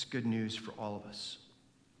 That's good news for all of us.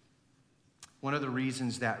 One of the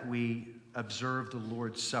reasons that we observe the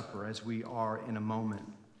Lord's Supper, as we are in a moment,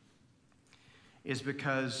 is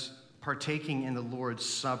because partaking in the Lord's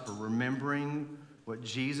Supper, remembering what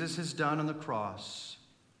Jesus has done on the cross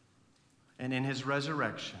and in his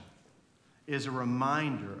resurrection, is a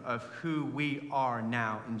reminder of who we are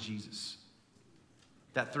now in Jesus.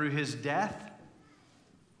 That through his death,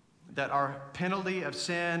 that our penalty of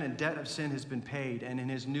sin and debt of sin has been paid. And in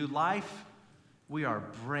his new life, we are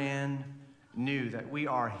brand new, that we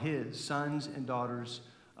are his sons and daughters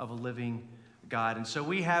of a living God. And so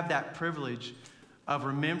we have that privilege of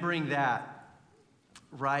remembering that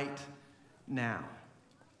right now.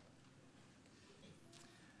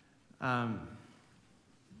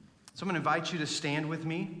 So I'm going to invite you to stand with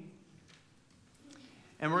me.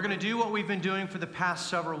 And we're going to do what we've been doing for the past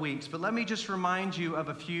several weeks. But let me just remind you of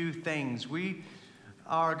a few things. We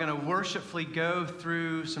are going to worshipfully go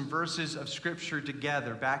through some verses of Scripture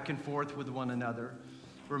together, back and forth with one another,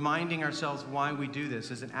 reminding ourselves why we do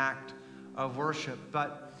this as an act of worship.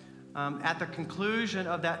 But at the conclusion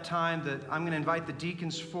of that time, I'm going to invite the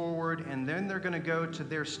deacons forward, and then they're going to go to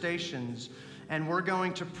their stations, and we're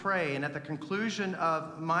going to pray. And at the conclusion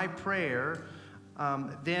of my prayer,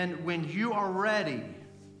 then when you are ready,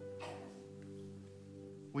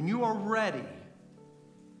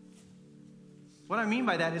 what I mean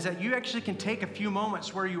by that is that you actually can take a few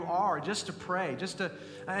moments where you are just to pray,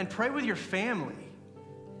 and pray with your family,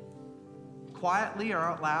 quietly or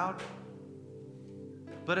out loud.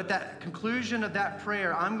 But at that conclusion of that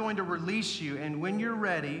prayer, I'm going to release you, and when you're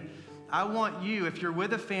ready, I want you, if you're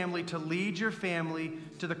with a family, to lead your family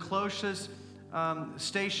to the closest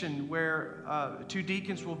station where two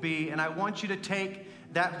deacons will be, and I want you to take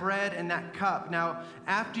that bread and that cup. Now,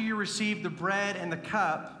 after you receive the bread and the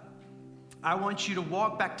cup, I want you to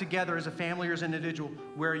walk back together as a family or as an individual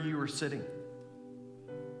where you are sitting.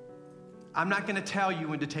 I'm not going to tell you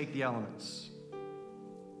when to take the elements.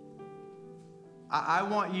 I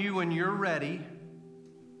want you, when you're ready,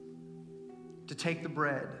 to take the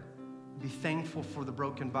bread, be thankful for the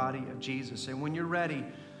broken body of Jesus. And when you're ready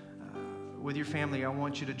with your family, I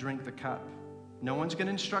want you to drink the cup. No one's going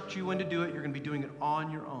to instruct you when to do it. You're going to be doing it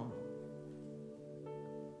on your own.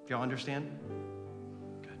 Y'all understand?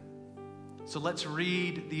 Good. So let's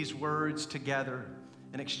read these words together,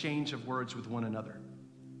 an exchange of words with one another.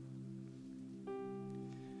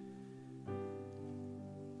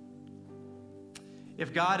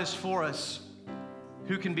 If God is for us,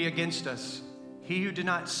 who can be against us? He who did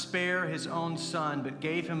not spare his own son, but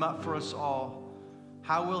gave him up for us all,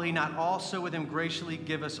 how will he not also with him graciously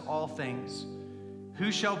give us all things?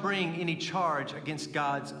 Who shall bring any charge against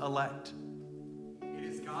God's elect? It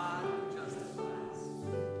is God who justifies.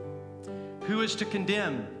 Who is to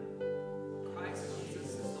condemn? Christ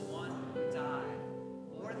Jesus is the one who died.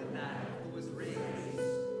 More than that, who was raised,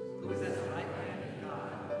 who is at the right hand of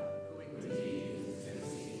God, who indeed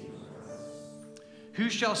intercedes for us. Who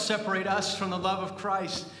shall separate us from the love of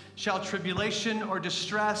Christ? Shall tribulation or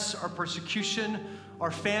distress or persecution or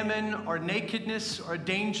famine or nakedness or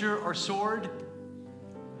danger or sword?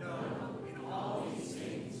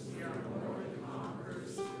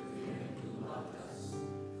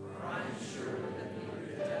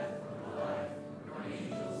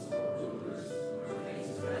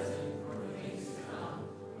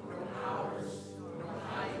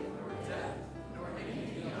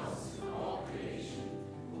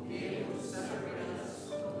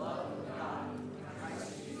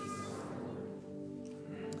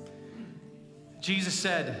 Jesus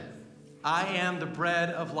said, I am the bread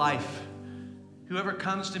of life. Whoever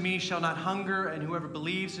comes to me shall not hunger, and whoever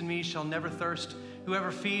believes in me shall never thirst.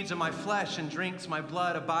 Whoever feeds on my flesh and drinks my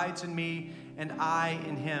blood abides in me, and I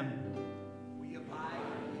in him. We abide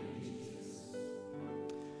in Jesus.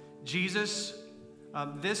 Jesus,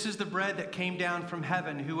 this is the bread that came down from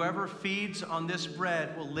heaven. Whoever feeds on this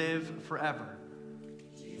bread will live forever.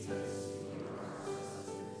 Jesus.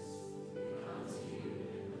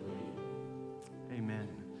 Amen.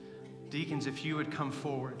 Deacons, if you would come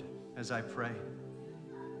forward as I pray.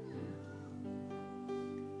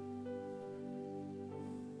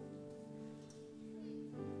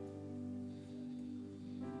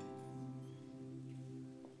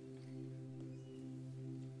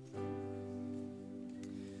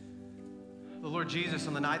 Lord Jesus,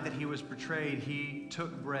 on the night that he was betrayed, he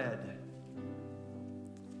took bread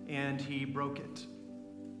and he broke it.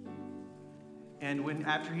 And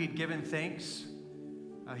after he'd given thanks,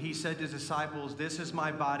 he said to his disciples, "This is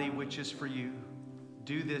my body, which is for you.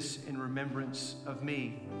 Do this in remembrance of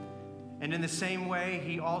me." And in the same way,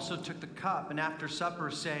 he also took the cup, and after supper,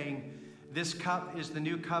 saying, "This cup is the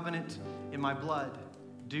new covenant in my blood.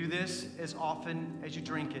 Do this as often as you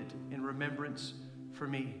drink it in remembrance for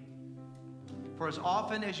me. For as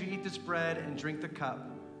often as you eat this bread and drink the cup,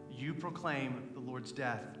 you proclaim the Lord's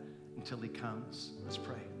death until he comes." Let's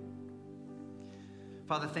pray.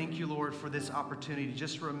 Father, thank you, Lord, for this opportunity to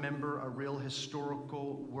just remember a real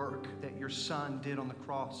historical work that your Son did on the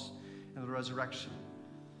cross and the resurrection.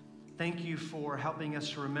 Thank you for helping us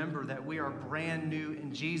to remember that we are brand new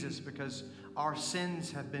in Jesus because our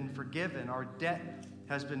sins have been forgiven, our debt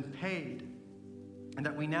has been paid, and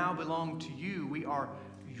that we now belong to you. We are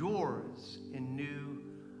yours in new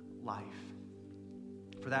life.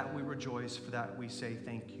 For that we rejoice, for that we say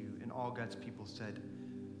thank you. And all God's people said,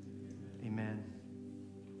 amen.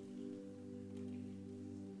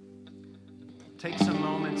 Take some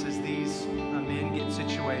moments as these men get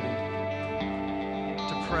situated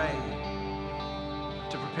to pray,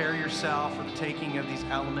 to prepare yourself for the taking of these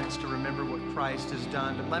elements, to remember what Christ has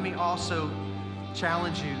done. But let me also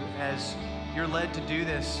challenge you as you're led to do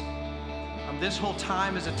this. This whole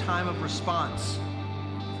time is a time of response.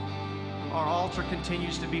 Our altar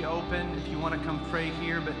continues to be open if you want to come pray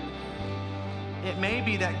here, but it may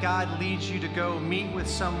be that God leads you to go meet with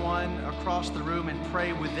someone across the room and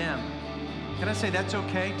pray with them. Can I say that's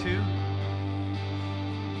okay too?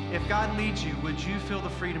 If God leads you, would you feel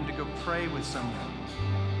the freedom to go pray with someone?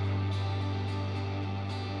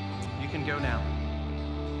 You can go now.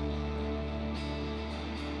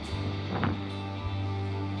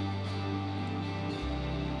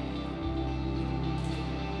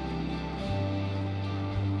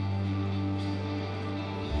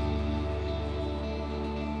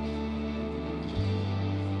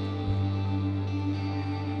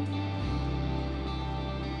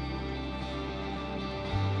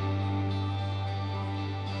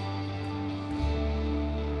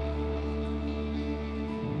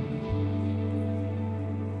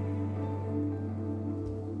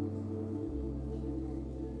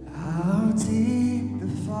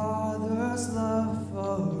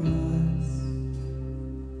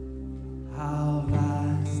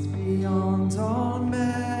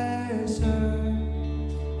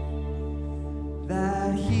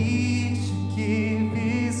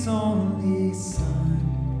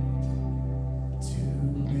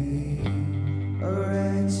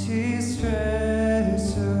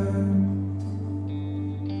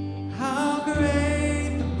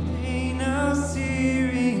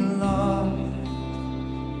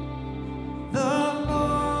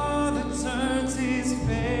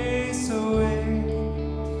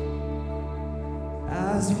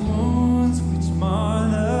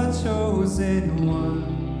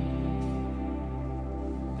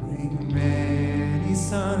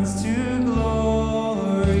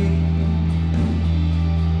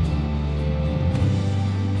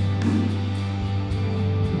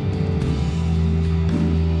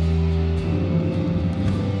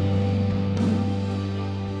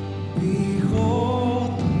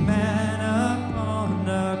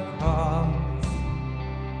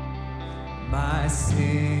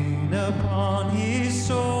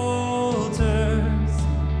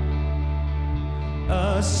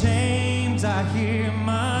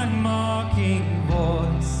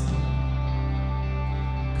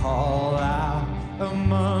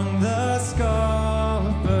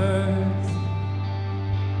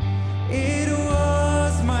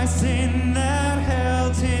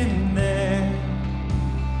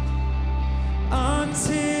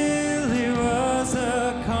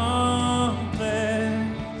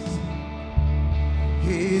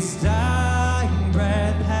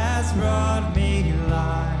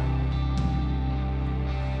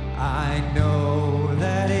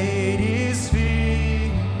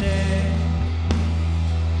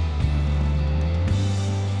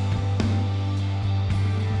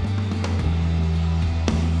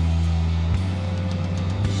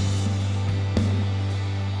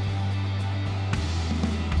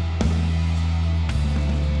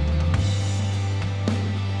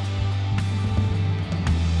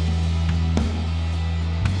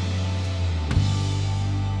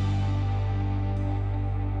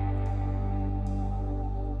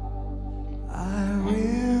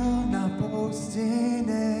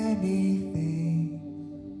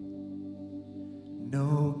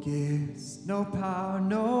 No power,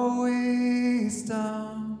 no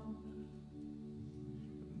wisdom,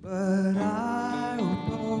 but I will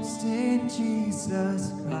boast in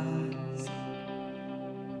Jesus Christ,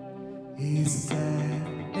 His death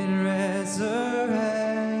and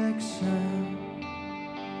resurrection.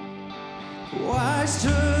 Why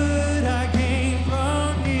should I gain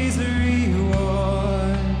from His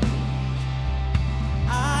reward?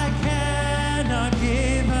 I cannot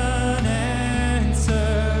give an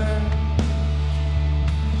answer,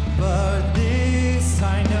 but this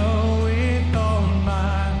I know with all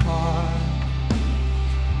my heart.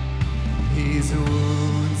 His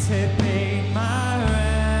wounds have paid my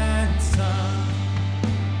ransom.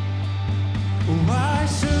 Why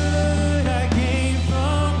should I gain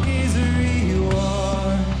from His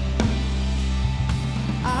reward?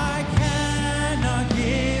 I cannot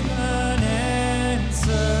give an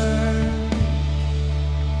answer,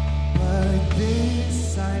 but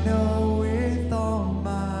this I know with all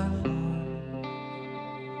my heart.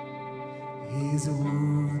 His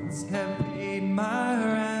wounds have paid my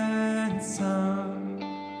ransom.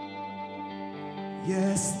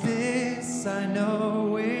 Yes, this I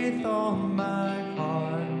know with all my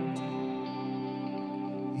heart.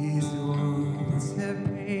 His wounds have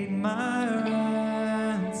paid my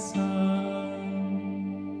ransom.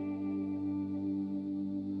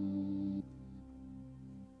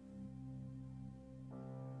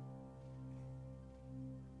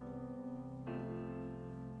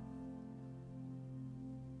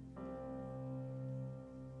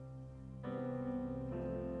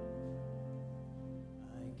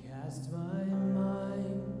 I cast my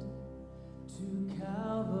mind to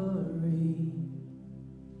Calvary,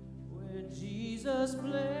 where Jesus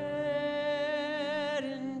bled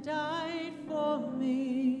and died for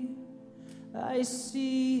me. I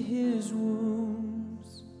see His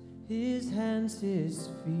wounds, His hands, His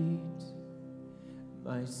feet,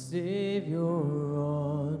 my Savior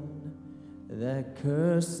on that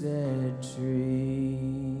cursed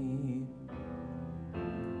tree.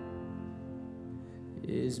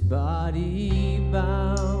 His body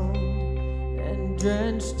bound and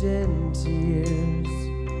drenched in tears,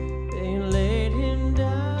 they laid Him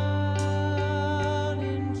down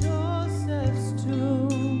in Joseph's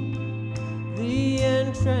tomb, the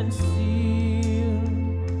entrance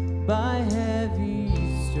sealed by heavy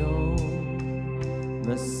stone,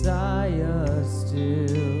 Messiah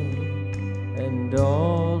still and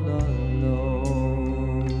all alone.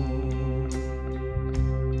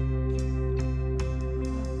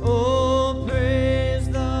 Oh, praise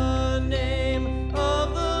the name of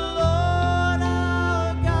the Lord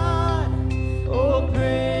our God. Oh,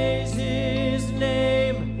 praise His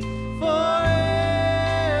name forevermore.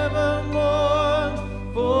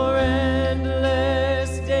 For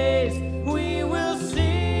endless days we will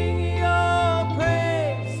sing Your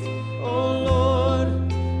praise. Oh Lord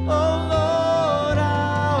our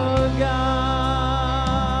God.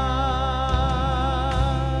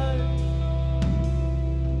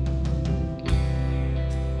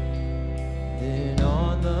 Then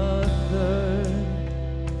on the third,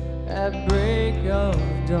 at break of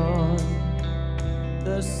dawn,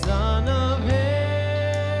 the Son of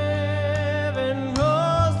Heaven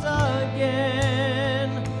rose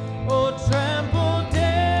again. Oh, trample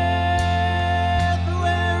death,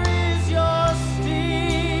 where is your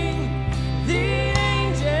sting? The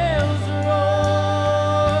angels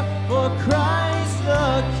roar for Christ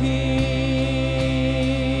the King.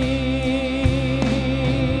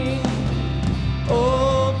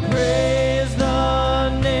 Oh, praise the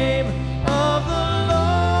name of the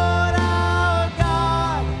Lord our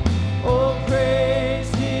God. Oh, praise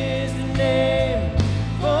His name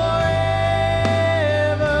forever.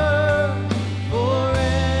 For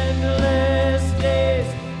endless days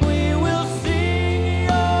we will sing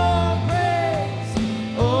Your praise.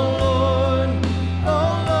 Oh Lord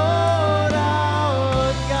our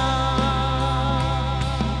God.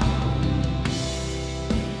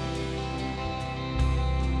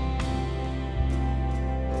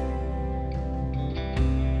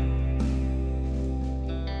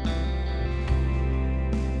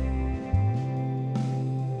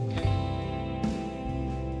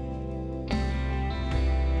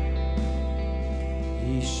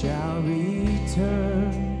 He shall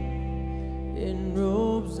return in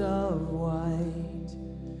robes of white.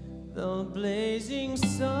 The blazing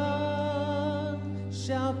sun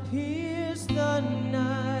shall pierce the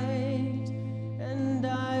night, and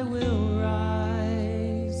I will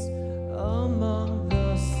rise among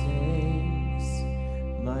the saints,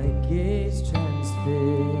 my gaze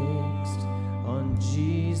transfixed on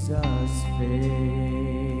Jesus' face.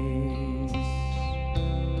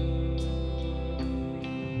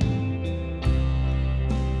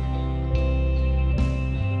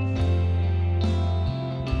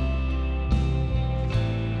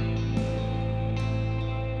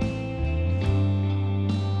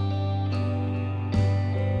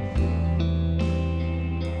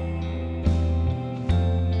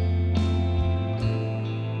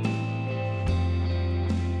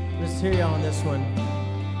 hear you on this one.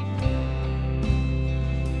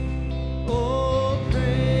 Oh,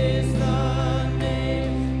 praise the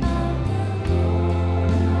name of the Lord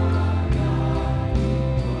our God.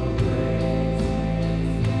 Oh, praise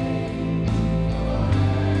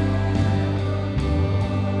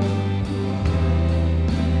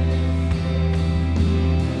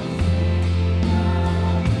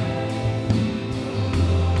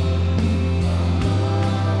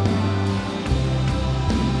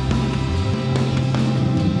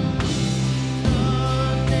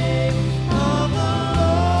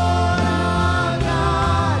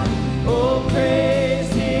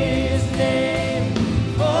His name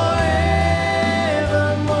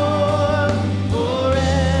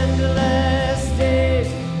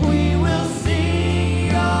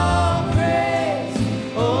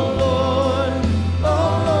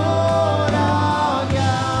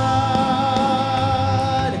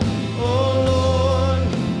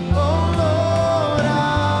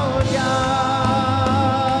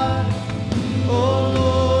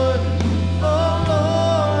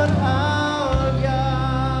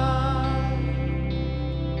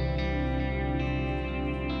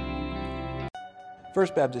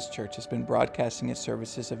First Baptist Church has been broadcasting its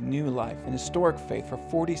services of new life and historic faith for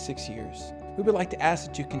 46 years. We would like to ask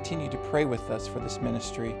that you continue to pray with us for this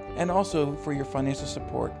ministry and also for your financial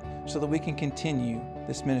support so that we can continue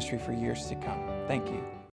this ministry for years to come. Thank you.